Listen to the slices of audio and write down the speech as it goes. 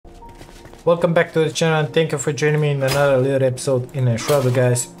Welcome back to the channel and thank you for joining me in another little episode in Enshrouded,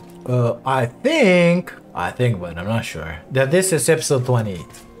 guys. I think, but I'm not sure, that this is episode 28.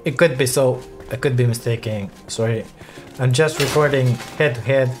 It could be so, I could be mistaken, sorry. I'm just recording head to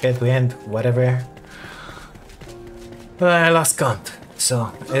head, head to end, whatever. I lost count,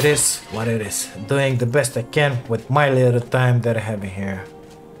 so it is what it is. Doing the best I can with my little time that I have in here.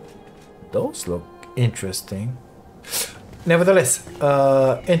 Those look interesting. Nevertheless,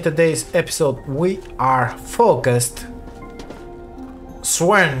 in today's episode we are focused,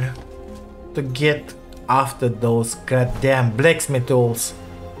 sworn to get after those goddamn blacksmith tools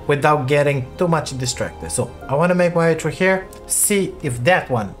without getting too much distracted. So I want to make my way through here, see if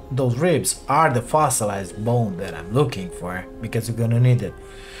that one, those ribs, are the fossilized bone that I'm looking for, because we're gonna need it.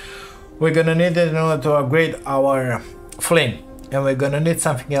 We're gonna need it in order to upgrade our flame, and we're gonna need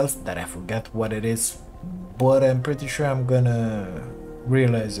something else that I forgot what it is, but I'm pretty sure I'm gonna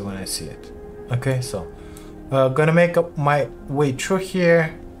realize it when I see it. Okay, so gonna make up my way through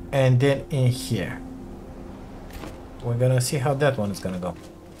here and then in here. We're gonna see how that one is gonna go.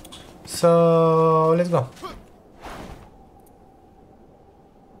 So let's go.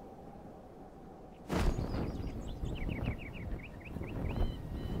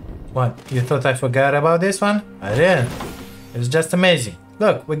 What? You thought I forgot about this one? I didn't. It's just amazing.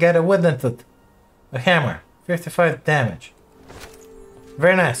 Look, we got a wooden tooth, a hammer, 55 damage.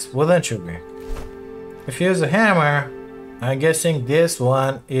 Very nice, wouldn't you agree? If you use a hammer, I'm guessing this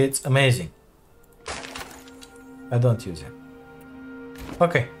one is amazing. I don't use it.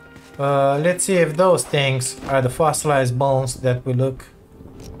 Okay, let's see if those things are the fossilized bones that we're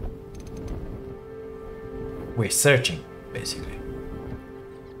searching, basically.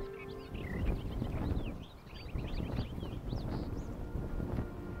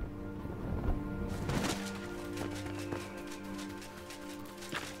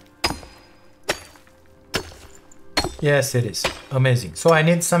 Yes, it is. Amazing. So I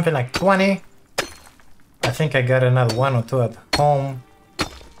need something like 20. I think I got another one or two at home.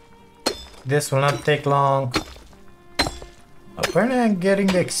 This will not take long. Apparently I'm getting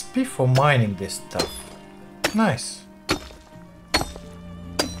the XP for mining this stuff. Nice.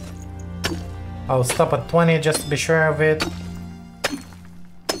 I'll stop at 20 just to be sure of it.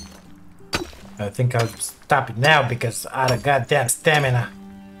 I think I'll stop it now because out of goddamn stamina.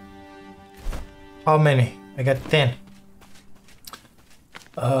 How many? I got 10.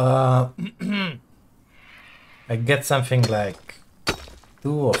 I get something like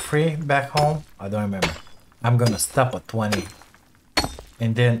 2 or 3 back home. I don't remember. I'm gonna stop at 20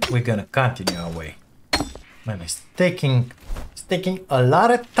 and then we're gonna continue our way. Man, it's taking a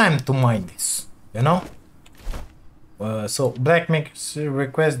lot of time to mine this, you know. So black mix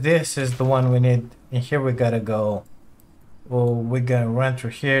request, this is the one we need. And here we gotta go. Oh, we're gonna run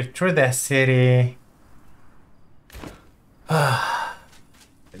through here, through that city.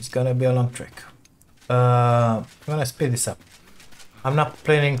 It's gonna be a long trek. I'm gonna speed this up. I'm not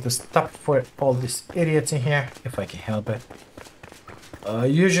planning to stop for all these idiots in here, if I can help it.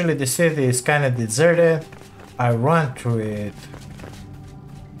 Usually the city is kind of deserted. I run through it.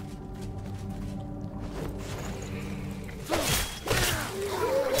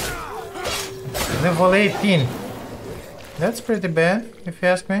 Level 18. That's pretty bad, if you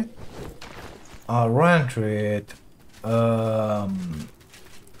ask me. I'll run through it.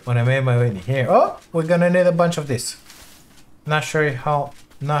 When I made my way in here. Oh, we're gonna need a bunch of this. Not sure how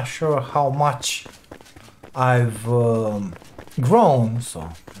much I've grown, so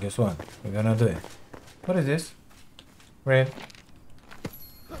guess what? We're gonna do it. What is this? Red.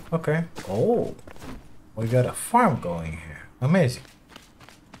 Okay. Oh, we got a farm going here. Amazing.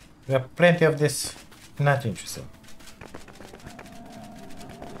 We got plenty of this. Not interested.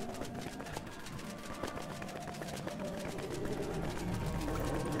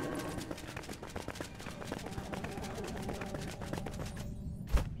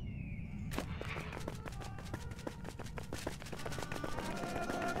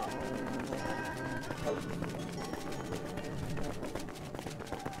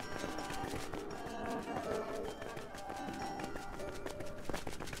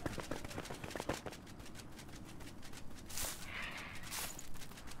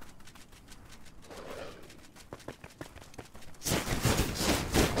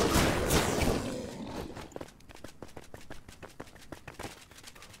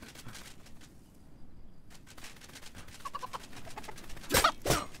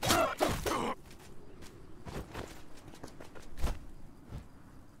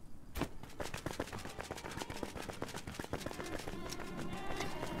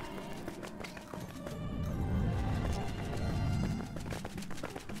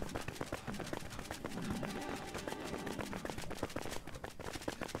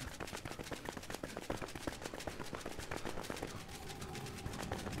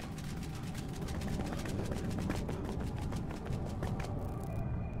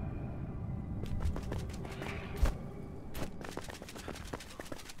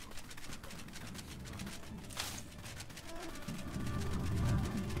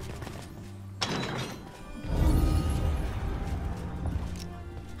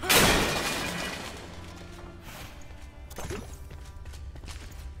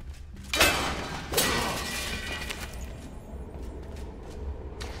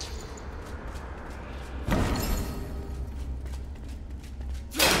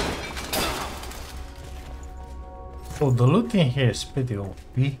 Oh, the loot in here is pretty OP.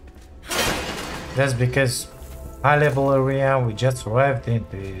 That's because high level area, we just arrived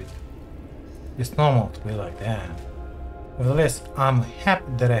into it. It's normal to be like that. Nevertheless, I'm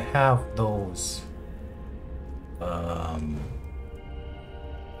happy that I have those. I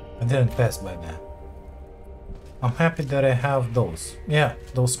didn't pass by that. I'm happy that I have those. Yeah,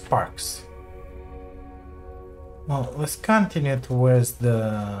 those sparks. Well, let's continue towards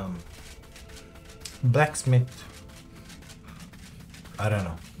the blacksmith. I don't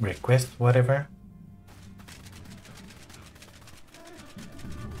know, request, whatever.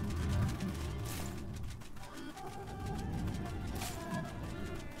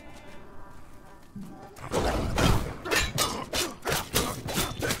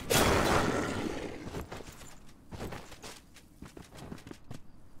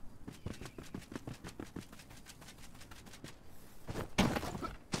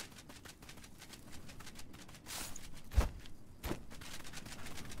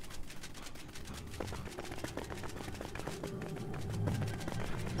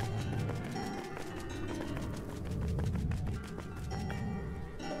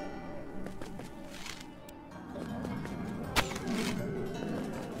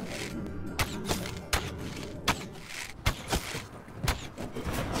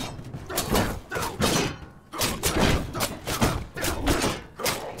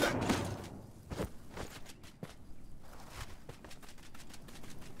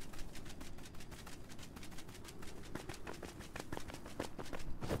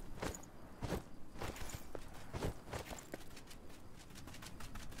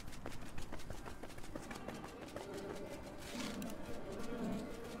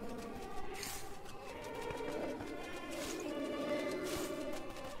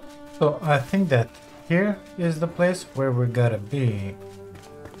 So I think that here is the place where we gotta be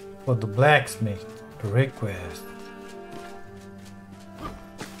for the blacksmith request.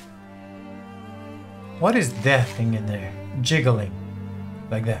 What is that thing in there? Jiggling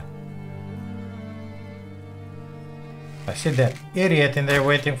like that. I see that idiot in there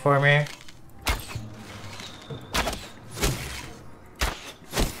waiting for me.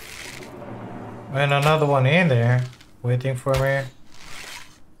 And another one in there waiting for me.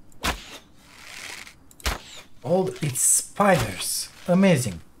 Oh, it's spiders.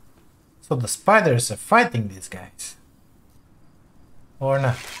 Amazing. So the spiders are fighting these guys. Or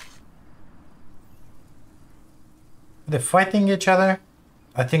not. They're fighting each other?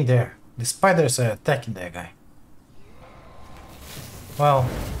 I think they're. The spiders are attacking that guy. Well.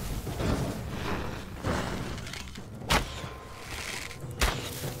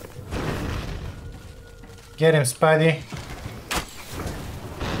 Get him, Spidey.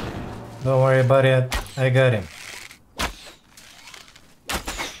 Don't worry about it. I got him.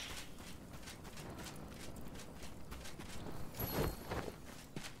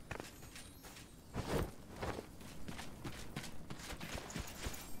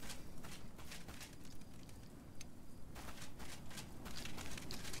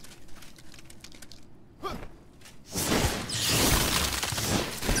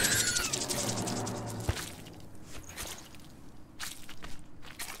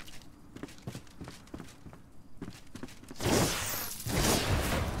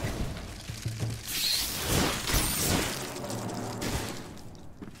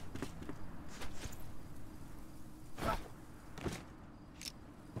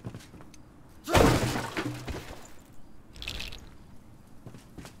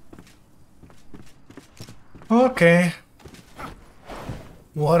 Okay.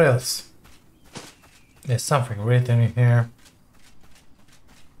 What else? There's something written in here.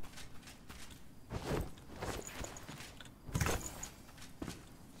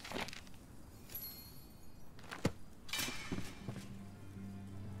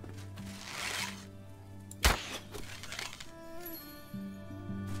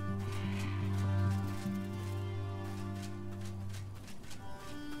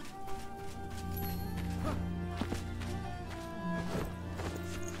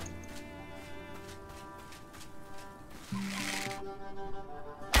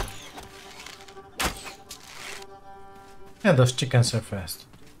 Yeah, those chickens are fast.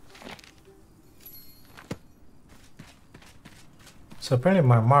 So apparently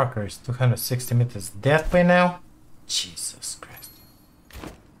my marker is 260 meters that way now. Jesus Christ.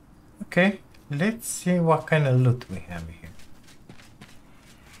 Okay, let's see what kind of loot we have here.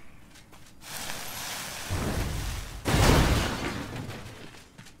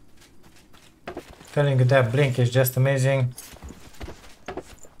 Telling you that blink is just amazing.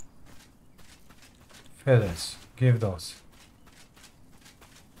 Feathers, give those.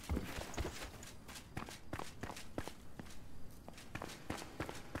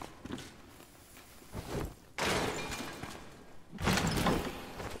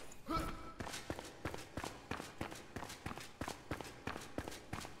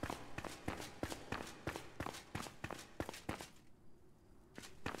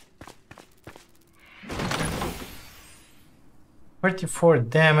 34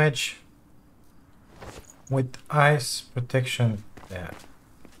 damage with ice protection. Yeah.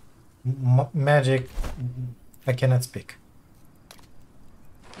 Magic. I cannot speak.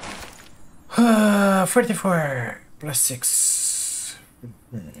 44 plus 6.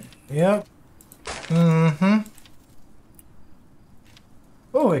 Yep.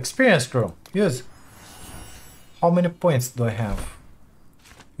 Oh, experience grow. Use. How many points do I have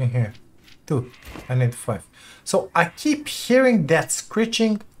in here? 2. I need 5. So I keep hearing that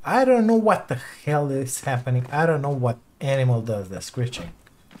screeching. I don't know what the hell is happening. I don't know what animal does that screeching.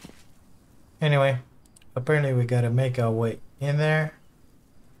 Anyway, apparently we gotta make our way in there.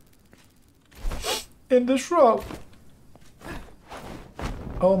 In the shroud.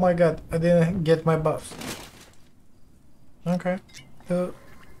 Oh my god, I didn't get my buffs. Okay.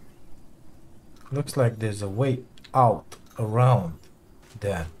 Looks like there's a way out around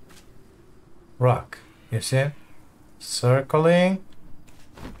that rock. You see? Circling.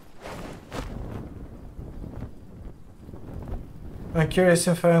 I'm curious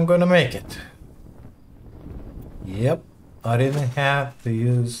if I'm gonna make it. Yep, I didn't have to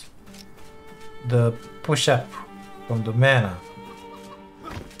use the push-up from the mana.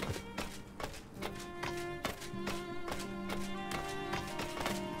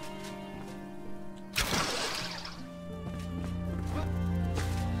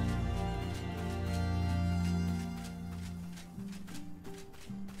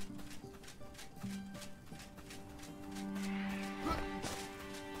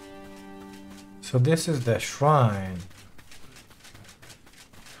 So this is the shrine.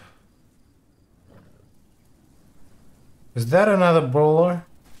 Is that another brawler?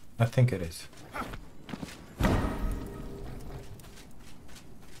 I think it is.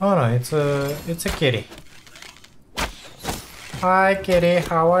 Oh no, it's a kitty. Hi kitty,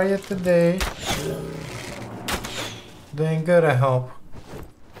 how are you today? Doing good, I hope.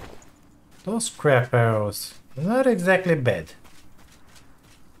 Those crap arrows, not exactly bad.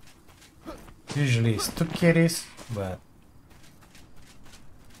 Usually it's 2 kitties, but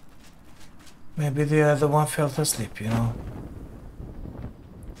maybe the other one fell asleep, you know.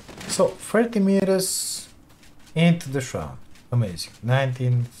 So 30 meters into the shroud. Amazing.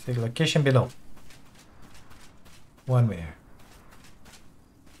 19 location below. 1 meter.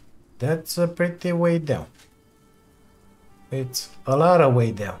 That's a pretty way down. It's a lot of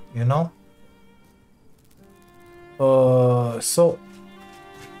way down, you know. So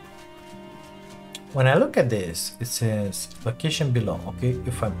when I look at this, it says location below. Okay,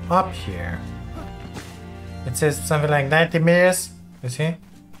 if I'm up here, it says something like 90 meters. You see?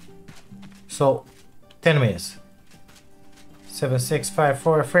 So 10 meters. 7, 6, 5,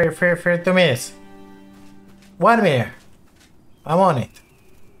 4, 3, 2 meters. 1 meter. I'm on it.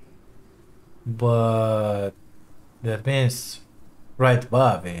 But that means right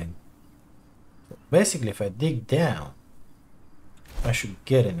above it. Basically, if I dig down, I should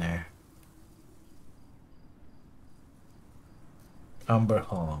get in there. Amber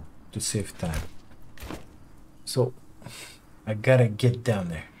Hollow to save time. So I gotta get down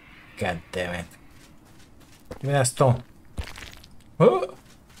there. God damn it. Give me that stone. Oh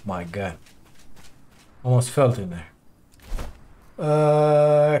my god. Almost fell in there.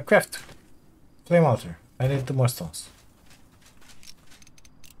 Craft. Flame altar. I need 2 more stones.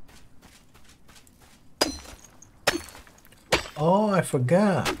 Oh, I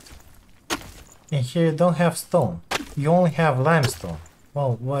forgot. In here you don't have stone. You only have limestone.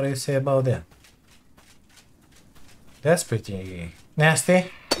 Well, what do you say about that? That's pretty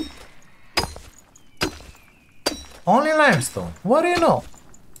nasty. Only limestone. What do you know?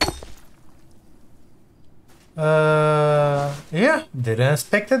 Yeah, didn't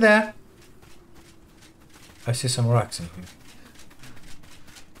expect that. I see some rocks in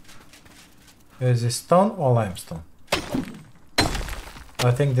here. Is this stone or limestone?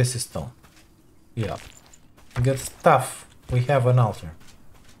 I think this is stone. Yeah. Good stuff. We have an altar.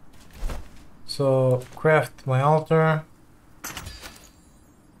 So craft my altar.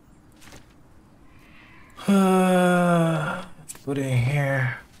 Let's put it in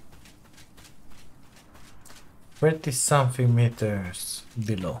here. 30 something meters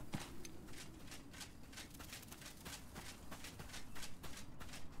below.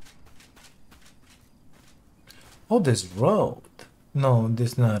 Oh, this road. No,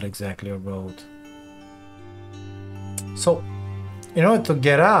 this is not exactly a road. So, in order to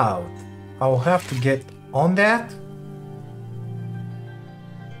get out, I will have to get on that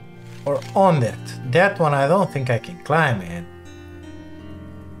or on that. That one I don't think I can climb it.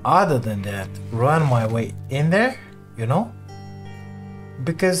 Other than that, run my way in there, you know?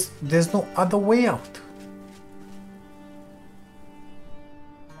 Because there's no other way out.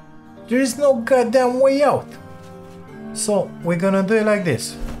 There is no goddamn way out. So we're gonna do it like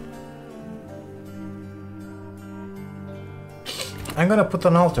this. I'm gonna put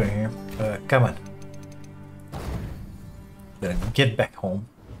an altar here. Come on. Gonna get back home.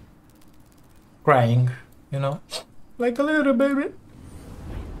 Crying, you know, like a little baby.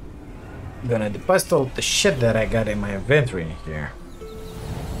 Gonna deposit all the shit that I got in my inventory here.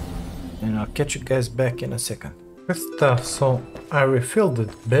 And I'll catch you guys back in a second. Good stuff, so I refilled the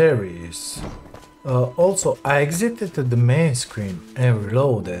berries. Also, I exited to the main screen and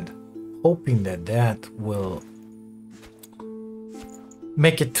reloaded, hoping that that will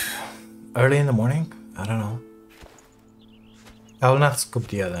make it early in the morning. I don't know. I will not scoop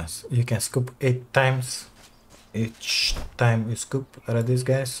the others. You can scoop 8 times each time you scoop out of these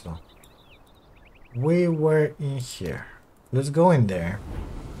guys. So we were in here. Let's go in there.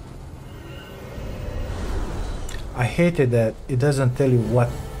 I hated that it doesn't tell you what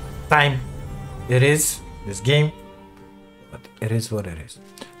time it is, this game, but it is what it is.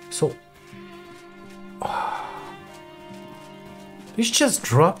 So this just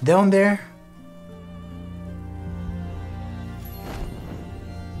dropped down there.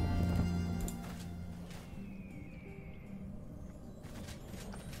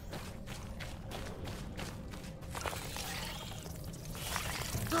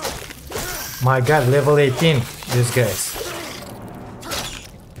 My god, level 18, these guys.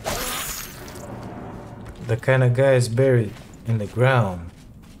 The kind of guys buried in the ground.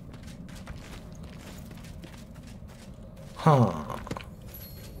 Huh.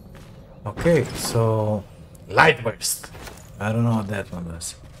 Okay, so light burst. I don't know what that one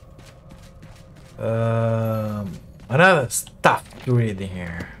does. Another stuff to read in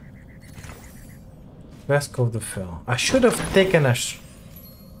here. Flask of the Fill. I should have taken a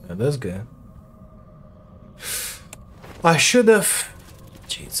that's good. I should have...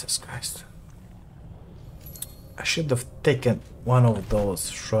 Jesus Christ. I should have taken one of those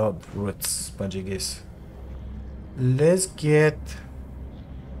shrub roots, Bunjigis. Let's get...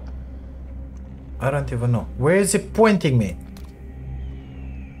 I don't even know. Where is it pointing me?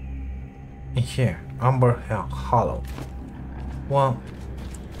 In here. Amber Hollow. Well,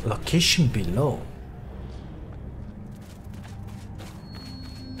 location below.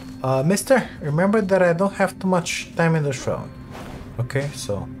 Mister, remember that I don't have too much time in the shroud. Okay,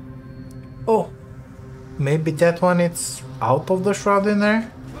 so... Oh! Maybe that one is out of the shroud in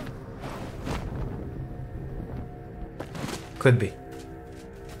there? Could be.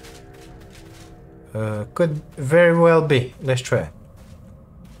 Could very well be. Let's try it.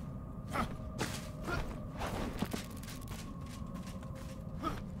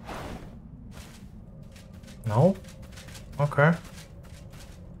 No? Okay.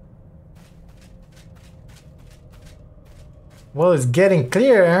 Well, it's getting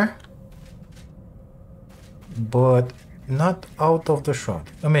clearer, but not out of the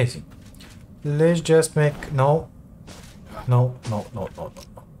shroud. Amazing. Let's just make no.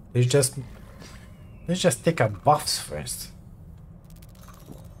 Let's just take our buffs first.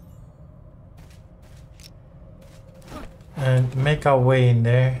 And make our way in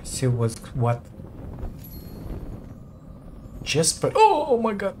there. See what. Just oh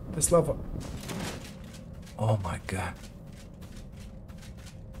my god, this lava. Oh my god.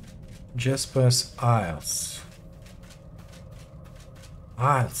 Jasper's Isles.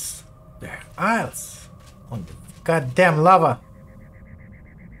 Isles. There. Isles. On the goddamn lava.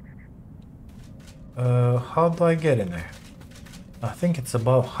 How do I get in there? I think it's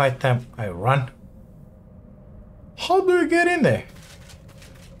about high time I run. How do I get in there?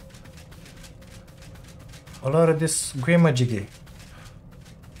 A lot of this Grimajiggy.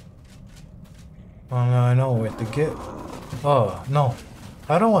 Oh no, I know where to get. Oh no.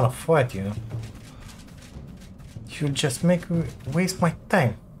 I don't want to fight you. You just make me waste my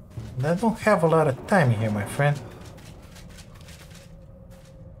time. And I don't have a lot of time here, my friend.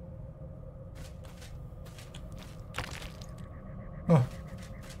 Oh.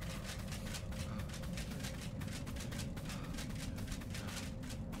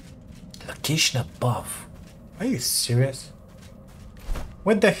 Location above. Are you serious?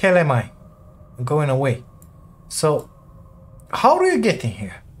 What the hell am I? I'm going away. So, how do you get in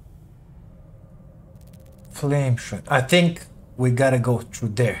here? Flame shrine. I think we gotta go through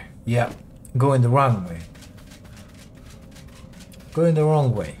there. Yeah, going the wrong way. Going the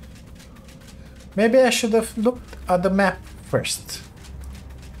wrong way. Maybe I should have looked at the map first.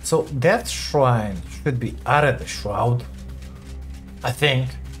 So that shrine should be out of the shroud. I think.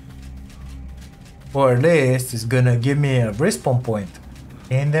 Or at least it's gonna give me a respawn point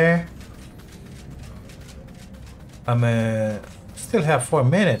in there. I'm still have 4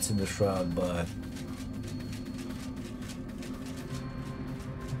 minutes in the shroud, but...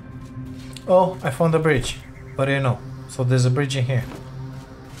 Oh, I found a bridge. What do you know? So there's a bridge in here.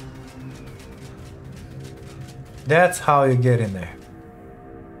 That's how you get in there.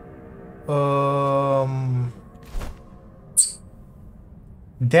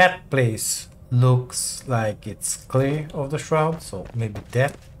 That place looks like it's clear of the shroud, so maybe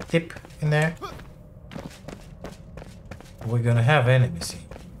that tip in there. We're gonna have enemies here,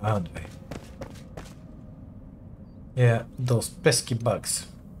 aren't we? Yeah, those pesky bugs.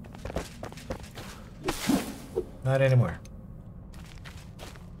 Not anymore.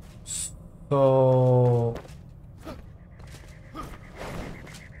 So...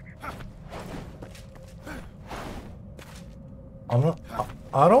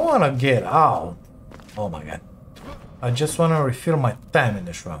 I don't want to get out. Oh my god. I just want to refill my time in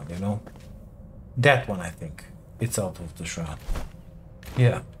the shroud, you know? That one, I think. It's out of the shroud.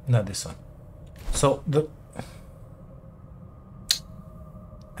 Yeah, not this one. So,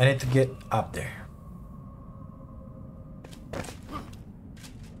 I need to get up there.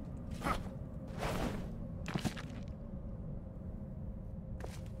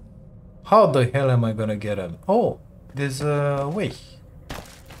 How the hell am I gonna get up? Oh, there's a way.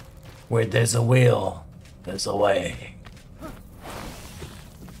 Where there's a will, there's a way.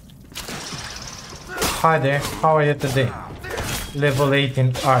 Hi there, how are you today? Level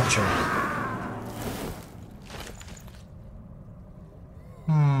 18 archer.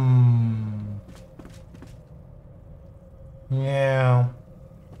 Yeah.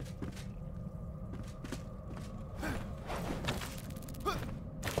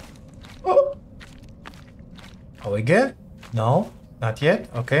 Oh. Are we good? No, not yet.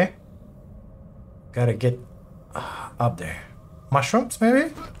 Okay. Gotta get up there. Mushrooms,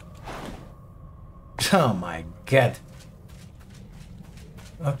 maybe? Oh my god.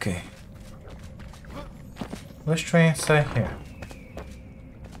 Okay. Let's try inside here.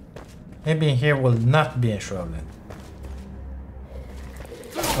 Maybe in here will not be enshrouded.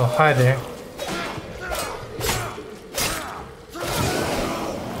 Oh, hi there.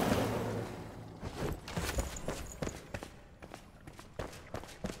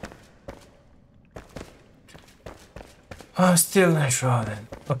 I'm still enshrouded.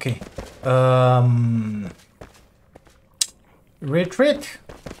 Okay. Retreat.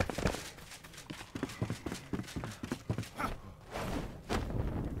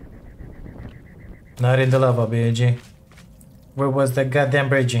 Not in the lava, B.I.G. Where was that goddamn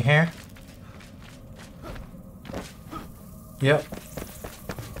bridge in here? Yep.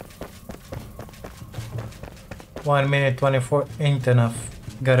 1 minute 24 ain't enough.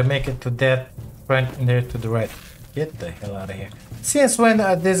 Gotta make it to that front in there to the right. Get the hell out of here. Since when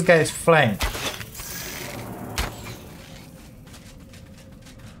are these guys flying?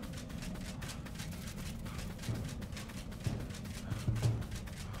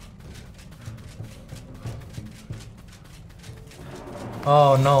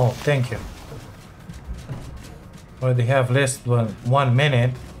 Oh no, thank you. Already have less than 1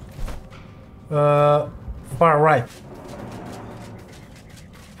 minute. Far right.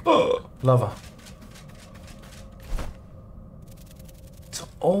 Oh, lava. So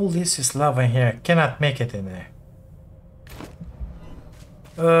all this is lava in here. Cannot make it in there.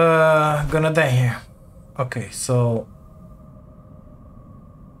 Gonna die here. Okay, so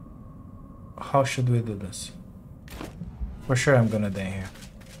how should we do this? For sure I'm gonna die here.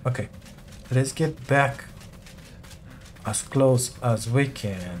 Okay, let's get back as close as we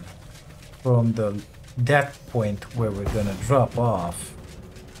can from that point where we're gonna drop off.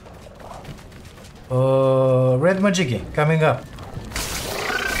 Red Majigi coming up.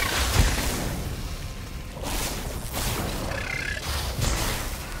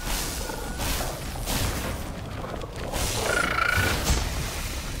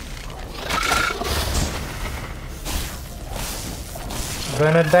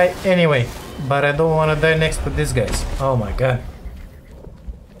 Gonna die anyway, but I don't wanna die next to these guys. Oh my god.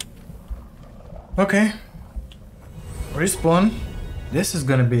 Okay. Respawn. This is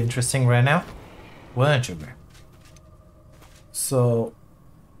gonna be interesting right now. One sugar. So,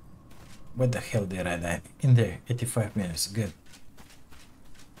 where the hell did I die? In there, 85 minutes. Good.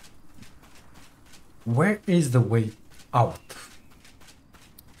 Where is the way out?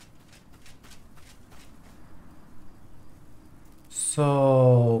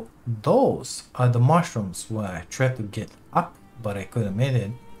 So those are the mushrooms where I tried to get up, but I couldn't make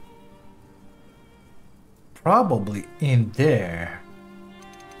it. Probably in there,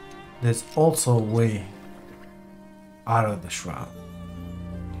 there's also a way out of the shroud.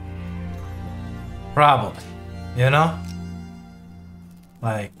 Probably, you know?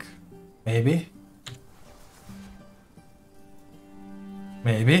 Like, maybe?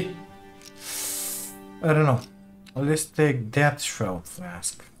 Maybe? I don't know. Let's take that shroud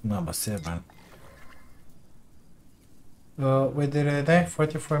flask. Number 7. Where did I die?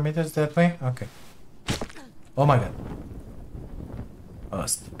 44 meters that way? Okay. Oh my god. Oh,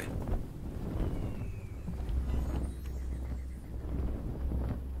 stupid.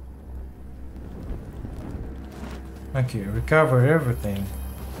 Okay, recover everything.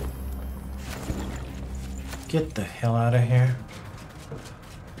 Get the hell out of here.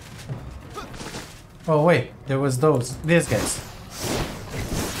 Oh wait, there was these guys.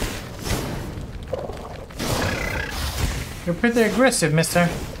 You're pretty aggressive, mister.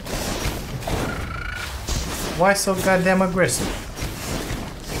 Why so goddamn aggressive?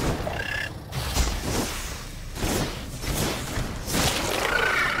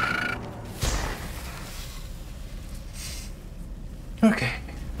 Okay,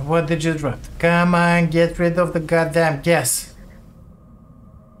 what did you drop? Come on, get rid of the goddamn gas.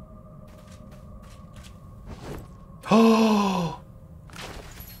 Oh!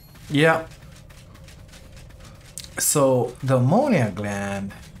 Yeah. So, the ammonia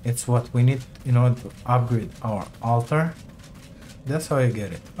gland, it's what we need in order to upgrade our altar. That's how you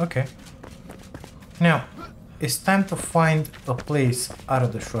get it. Okay. Now, it's time to find a place out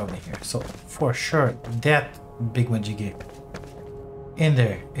of the shroud here. So, for sure, that B.I.G gate. In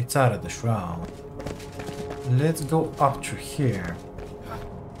there, it's out of the shroud. Let's go up to here.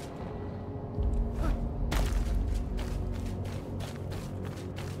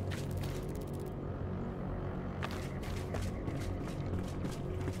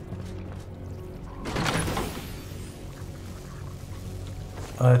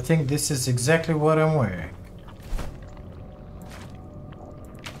 I think this is exactly what I'm wearing.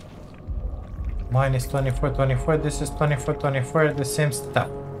 Mine is 24, this is 24, the same stuff.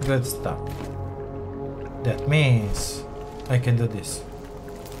 Good stuff. That means I can do this.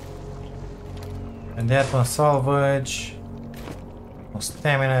 And that one salvage. No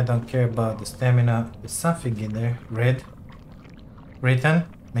stamina, I don't care about the stamina. There's something in there. Red. Written,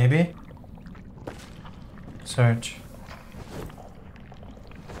 maybe? Search.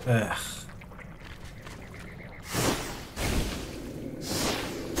 Ugh.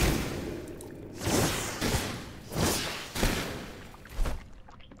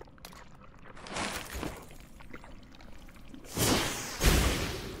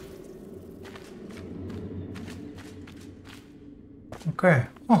 Okay.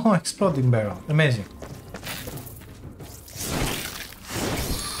 Oh, exploding barrel. Amazing.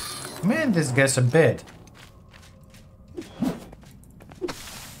 Man, these guys are bad.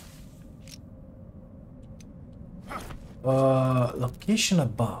 Location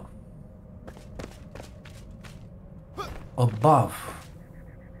above. Above.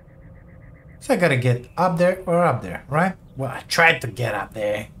 So I gotta get up there or up there, right? Well, I tried to get up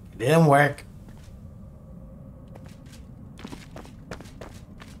there. It didn't work.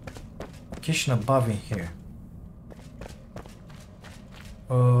 Location above in here.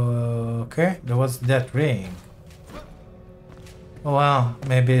 Okay, there was that ring. Well,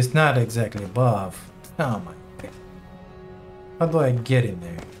 maybe it's not exactly above. Oh my god. How do I get in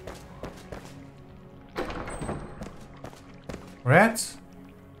there? Rats?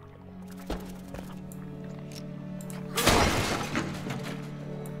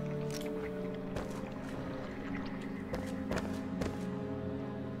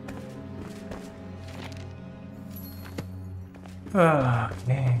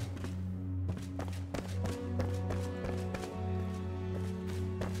 Okay.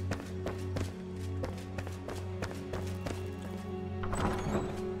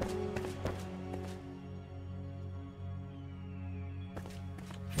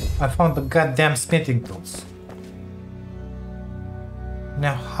 I found the goddamn smithing tools.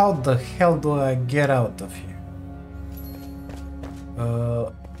 Now how the hell do I get out of here?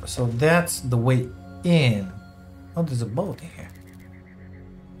 So that's the way in. Oh, there's a boat in here.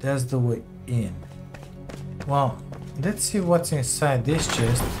 That's the way in. Well, let's see what's inside this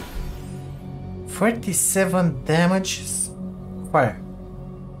chest. 47 damage. Fire.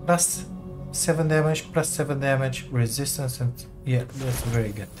 Plus 7 damage, plus 7 damage, resistance, and yeah, that's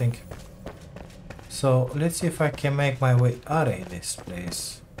very good, thank you. So let's see if I can make my way out of this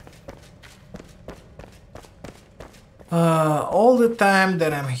place. All the time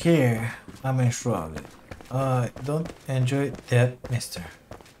that I'm here, I'm enshrouded. I don't enjoy that, mister.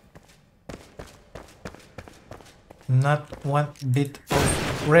 Not one bit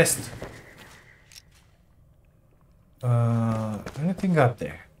of rest. Anything up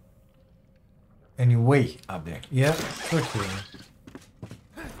there? Any way up there? Yeah, through here.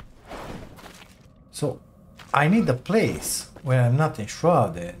 So I need a place where I'm not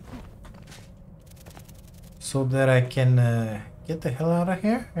enshrouded, so that I can get the hell out of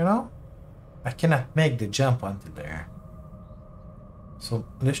here, you know? I cannot make the jump onto there. So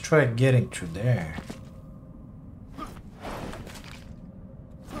let's try getting through there.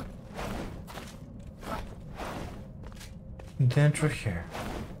 Then through here.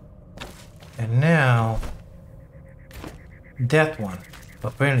 And now that one.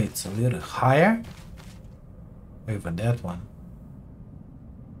 Apparently it's a little higher. Even that one.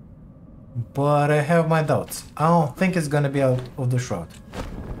 But I have my doubts. I don't think it's gonna be out of the shroud.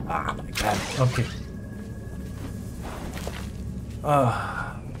 Ah my god. Okay.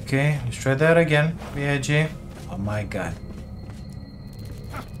 Okay, let's try that again. B.I.G. Oh my god.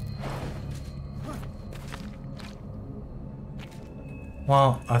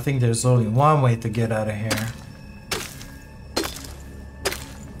 Well, I think there's only one way to get out of here.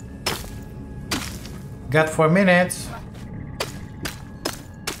 Got 4 minutes.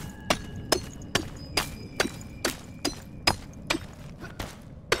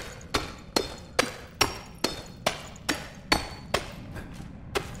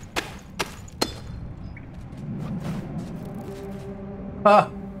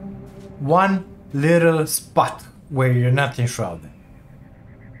 One little spot where you're not enshrouded.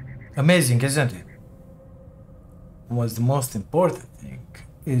 Amazing, isn't it? What's the most important thing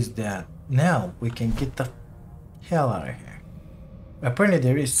is that now we can get the hell out of here. Apparently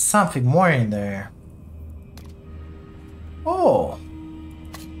there is something more in there. Oh!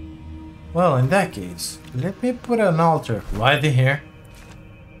 Well, in that case, let me put an altar right in here.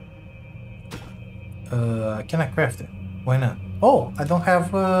 Can I craft it? Why not? Oh, I don't have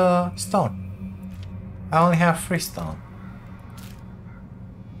stone. I only have 3 stone.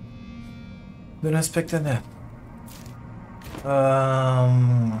 Didn't expect that.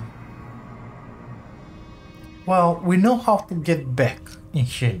 Well, we know how to get back in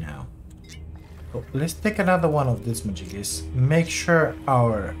here now. So let's take another one of these majigis. Make sure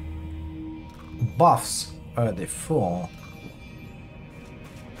our buffs are the full.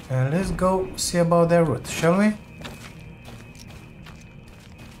 And let's go see about that route, shall we?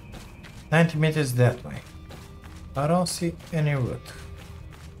 90 meters that way. I don't see any route.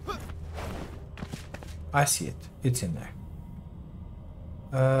 I see it. It's in there.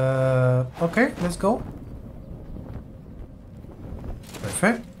 Okay, let's go.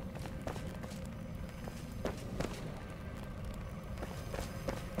 Perfect.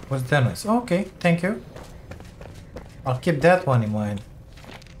 What's that noise? Okay, thank you. I'll keep that one in mind.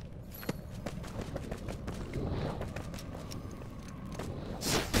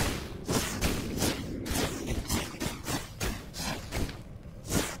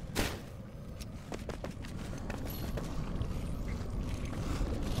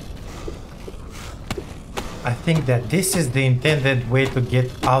 I think that this is the intended way to get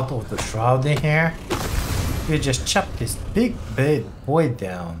out of the shroud in here. You just chop this big bad boy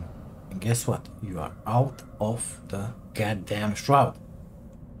down. And guess what? You are out of the goddamn shroud.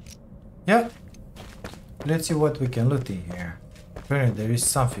 Yeah. Let's see what we can loot in here. Apparently there is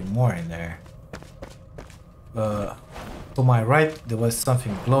something more in there. To my right there was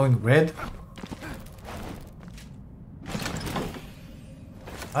something glowing red.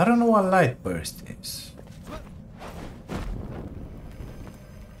 I don't know what light burst is.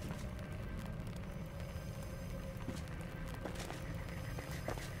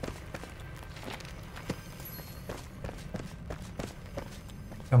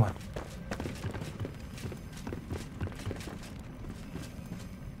 Come on.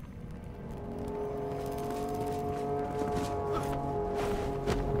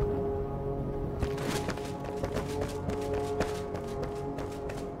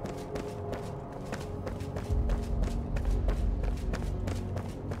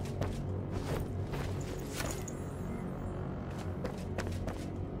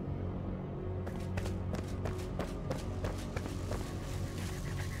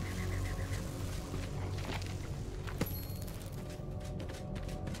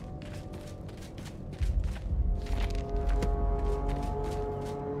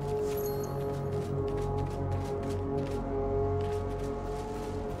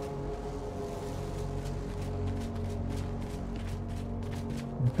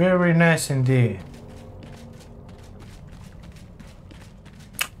 Very nice indeed.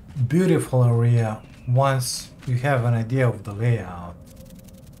 Beautiful area once you have an idea of the layout.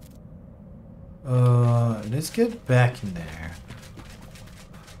 Let's get back in there.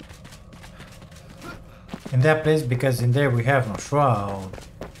 In that place, because in there we have no shroud,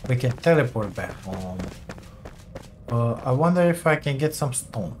 we can teleport back home. I wonder if I can get some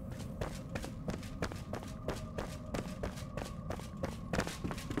stone.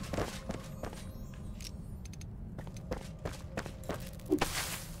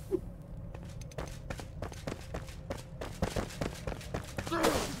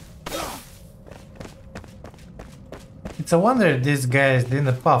 It's a wonder these guys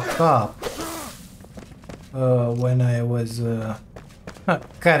didn't pop up when I was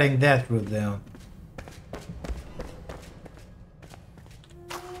cutting that route down.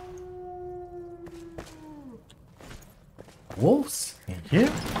 Wolves in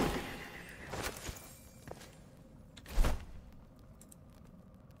here?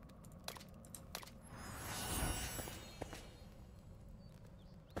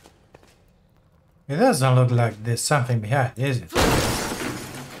 It doesn't look like there's something behind, is it?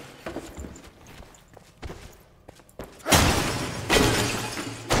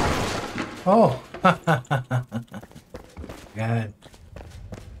 Oh! God.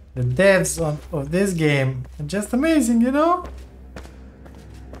 The devs of this game are just amazing, you know?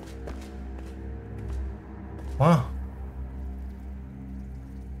 Wow.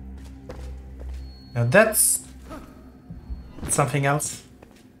 Now that's something else.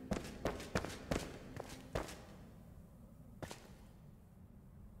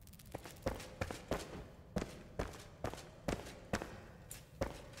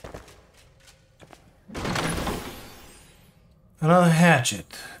 Another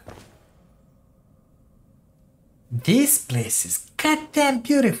hatchet. This place is goddamn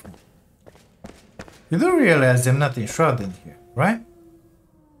beautiful. You do realize I'm not enshrouded here, right?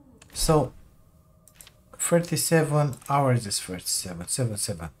 So 37 hours is 37,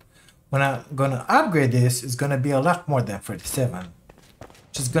 77. When I'm gonna upgrade this, it's gonna be a lot more than 37.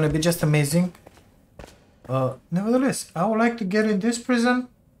 Which is gonna be just amazing. Nevertheless, I would like to get in this prison.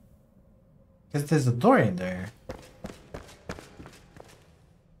 Because there's a door in there.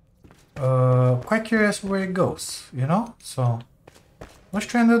 Quite curious where it goes, you know? So, let's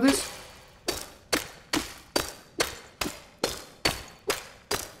try and do this.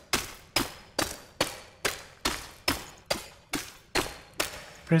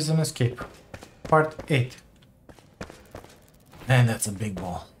 Prison Escape, Part 8. And that's a big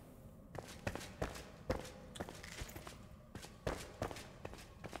ball.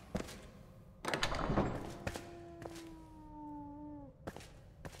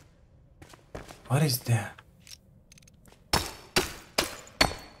 What is that?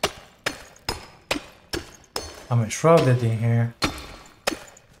 I'm enshrouded in here.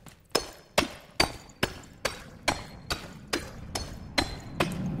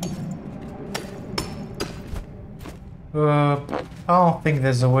 I don't think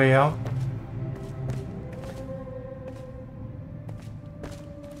there's a way out.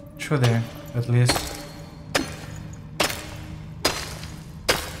 Through there, at least.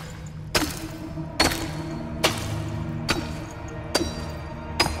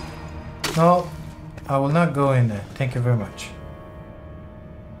 No, I will not go in there. Thank you very much.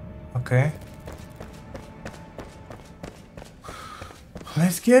 Okay.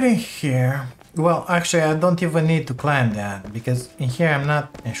 Let's get in here. Well, actually, I don't even need to climb that because in here I'm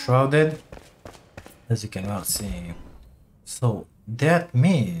not enshrouded, as you can well see. So that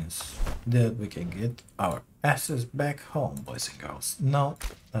means that we can get our asses back home, boys and girls. No,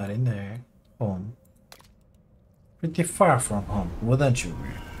 not in there. Home. Pretty far from home, wouldn't you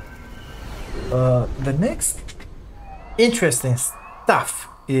agree? The next interesting stuff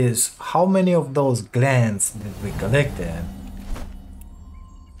is how many of those glands that we collected.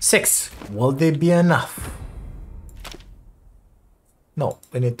 6. Will they be enough? No,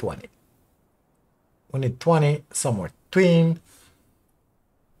 we need 20. We need 20, somewhere between,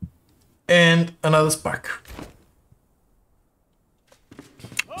 and another spark.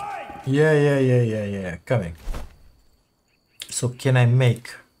 Yeah, coming. So can I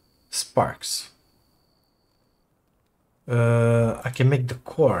make sparks? I can make the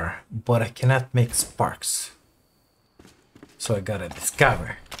core, but I cannot make sparks. So I gotta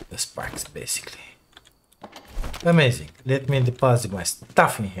discover the sparks, basically. Amazing. Let me deposit my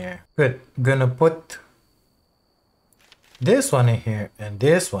stuff in here. Good. Gonna put this one in here and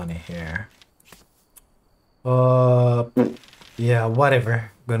this one in here. Yeah,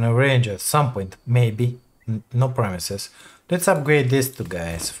 whatever. Gonna arrange at some point, maybe. No promises. Let's upgrade these two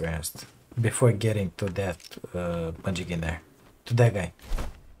guys first before getting to that magic in there. To that guy.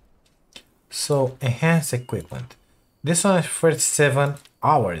 So enhance equipment. This one is 37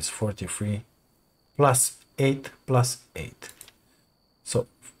 hours, 43 plus 8 plus 8. So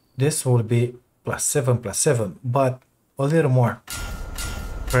this will be plus 7, but a little more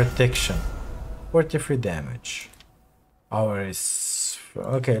protection. 43 damage. Ours.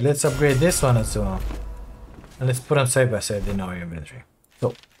 Okay, let's upgrade this one as well. And let's put them side by side in our inventory.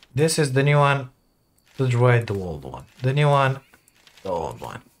 So this is the new one. To the right, the old one. The new one, the old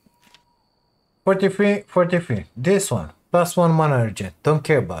one. 43. This one. Plus 1 mana regen. Don't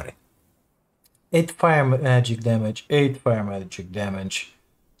care about it. 8 fire magic damage, 8 fire magic damage,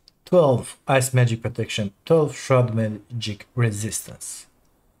 12 ice magic protection, 12 shroud magic resistance.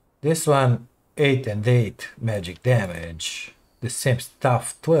 This one 8 and 8 magic damage, the same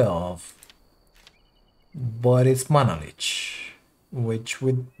stuff, 12, but it's mana leech, which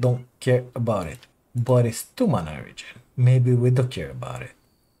we don't care about it, but it's 2 mana regen. Maybe we do care about it.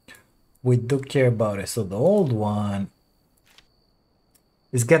 We do care about it. So the old one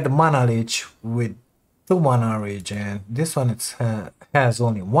is get the mana leech with 2 mana regen. This one has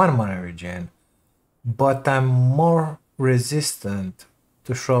only 1 mana regen, but I'm more resistant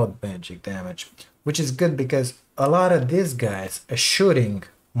to shroud magic damage, which is good because a lot of these guys are shooting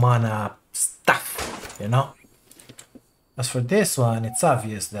mana stuff, you know. As for this one, it's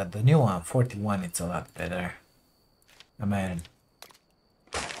obvious that the new one, 41, it's a lot better. I mean,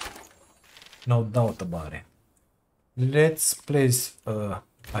 no doubt about it. Let's place,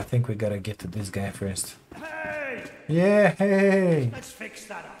 I think we gotta get to this guy first. Hey! Yeah, hey! Let's fix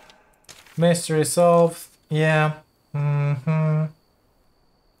that up. Mystery solved, yeah.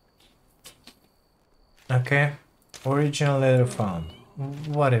 Okay. Original letter found.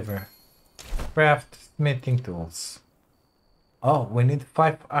 Whatever. Craft smithing tools. Oh, we need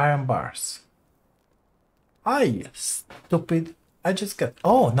 5 iron bars. Ay, stupid. I just got...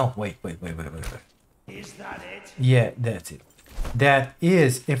 Oh, no, wait. Is that it? Yeah, that's it. That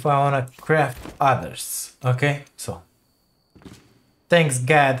is if I want to craft others. Okay, so. Thanks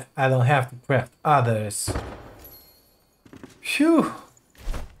God I don't have to craft others. Phew.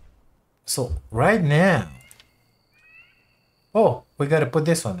 So, right now... Oh, we gotta put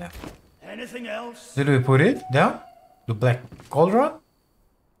this one there. Anything else? Did we put it down? The black cauldron?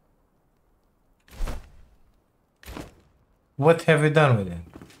 What have we done with it?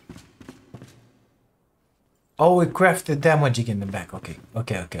 Oh, we crafted that magic in the back. Okay.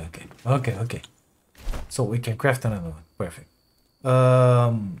 So we can craft another one. Perfect.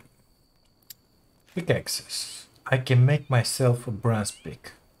 Pickaxes. I can make myself a bronze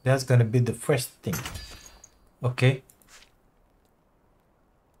pick. That's gonna be the first thing. Okay.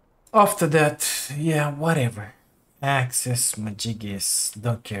 After that, yeah, whatever. Axes, majigis,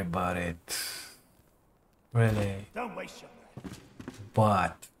 don't care about it. Really. Don't waste your breath.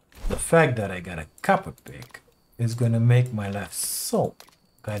 But the fact that I got a copper pick is gonna make my life so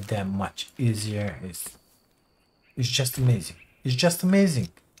goddamn much easier. It's just amazing. It's just amazing.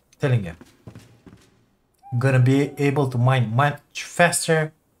 Telling you. Gonna be able to mine much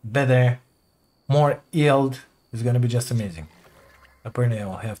faster, better, more yield. It's gonna be just amazing. Apparently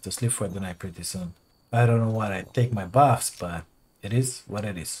I'll have to sleep for the night pretty soon. I don't know what I take my buffs, but it is what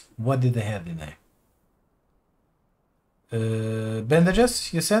it is. What did they have in there?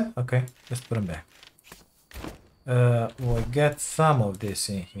 Bandages, you said? Okay, let's put them back. We'll get some of this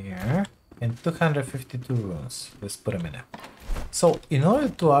in here. And 252 runes. Let's put them in there. So, in order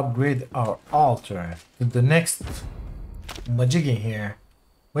to upgrade our altar to the next magic in here,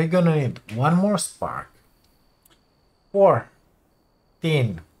 we're gonna need 1 more spark,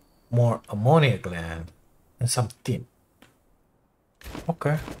 14 more ammonia gland, and some tin.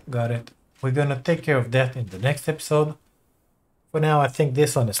 Okay, got it. We're gonna take care of that in the next episode. For now, I think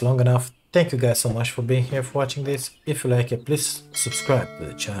this one is long enough. Thank you guys so much for being here, for watching this. If you like it, please subscribe to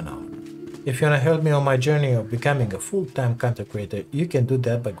the channel. If you wanna help me on my journey of becoming a full-time content creator, you can do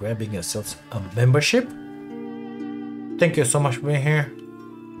that by grabbing yourselves a membership. Thank you so much for being here.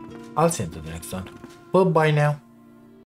 I'll see you in the next one. Bye-bye now.